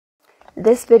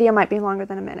This video might be longer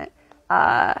than a minute.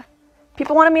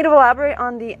 People wanted me to elaborate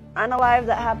on the unalive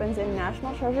that happens in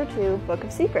National Treasure 2 Book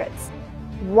of Secrets.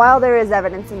 While there is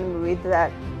evidence in the movie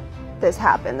that this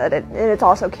happened, that it's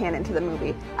also canon to the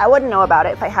movie, I wouldn't know about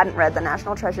it if I hadn't read the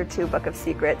National Treasure 2 Book of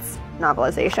Secrets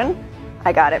novelization.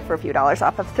 I got it for a few dollars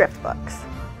off of thrift books.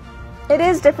 It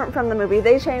is different from the movie.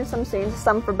 They changed some scenes,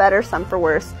 some for better, some for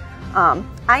worse.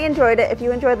 I enjoyed it. If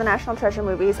you enjoy the National Treasure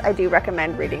movies, I do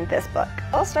recommend reading this book.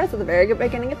 It all starts at the very good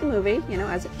beginning of the movie, you know,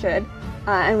 as it should.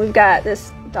 And we've got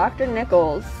this Dr.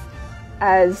 Nichols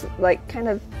as, like, kind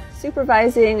of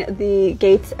supervising the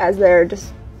Gates as they're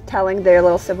just telling their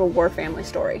little Civil War family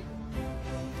story.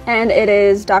 And it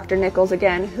is Dr. Nichols,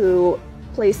 again, who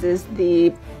places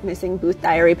the missing Booth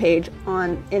diary page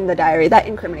in the diary that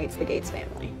incriminates the Gates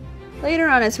family. Later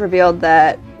on, it's revealed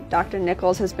that Dr.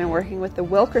 Nichols has been working with the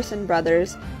Wilkerson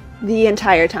brothers the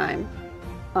entire time,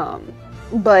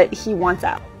 but he wants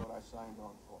out.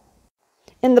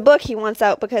 In the book, he wants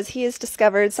out because he has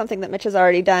discovered something that Mitch has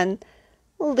already done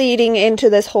leading into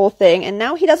this whole thing, and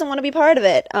now he doesn't want to be part of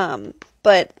it,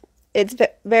 but it's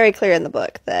very clear in the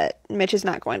book that Mitch is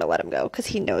not going to let him go because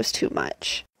he knows too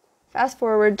much. Fast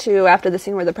forward to after the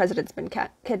scene where the president's been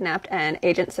kidnapped and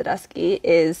Agent Sadusky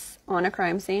is on a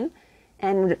crime scene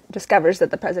and discovers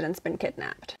that the president's been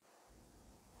kidnapped.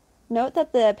 Note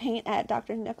that the paint at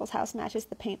Dr. Nichols' house matches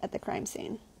the paint at the crime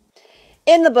scene.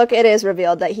 In the book, it is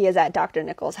revealed that he is at Dr.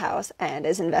 Nichols' house and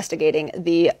is investigating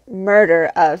the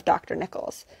murder of Dr.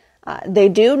 Nichols. They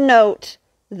do note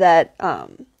that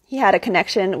he had a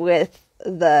connection with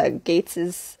the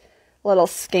Gates' little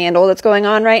scandal that's going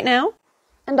on right now.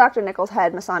 And Dr. Nichols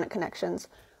had Masonic connections,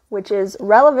 which is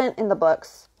relevant in the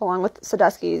books, along with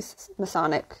Sadusky's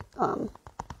Masonic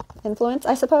influence,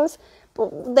 I suppose.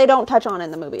 But they don't touch on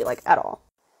in the movie, like, at all.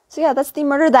 So yeah, that's the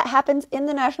murder that happens in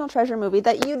the National Treasure movie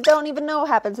that you don't even know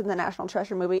happens in the National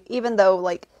Treasure movie, even though,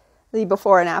 like, the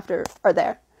before and after are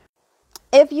there.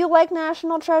 If you like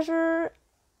National Treasure,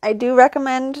 I do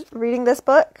recommend reading this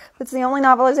book. It's the only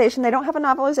novelization. They don't have a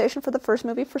novelization for the first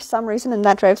movie for some reason, and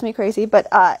that drives me crazy, but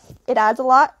it adds a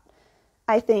lot.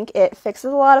 I think it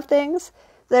fixes a lot of things.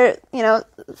 There, you know,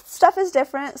 stuff is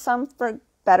different, some for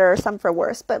better, some for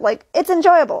worse, but, like, it's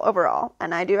enjoyable overall,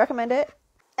 and I do recommend it.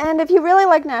 And if you really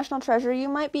like National Treasure, you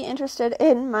might be interested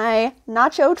in my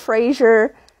Nacho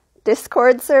Treasure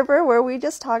Discord server where we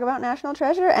just talk about National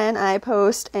Treasure and I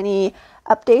post any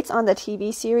updates on the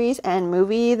TV series and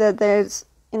movie that there's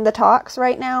in the talks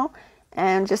right now,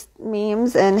 and just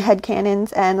memes and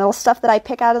headcanons and little stuff that I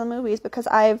pick out of the movies because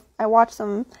I watch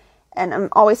them and I'm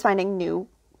always finding new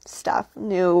stuff,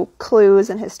 new clues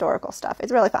and historical stuff.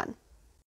 It's really fun.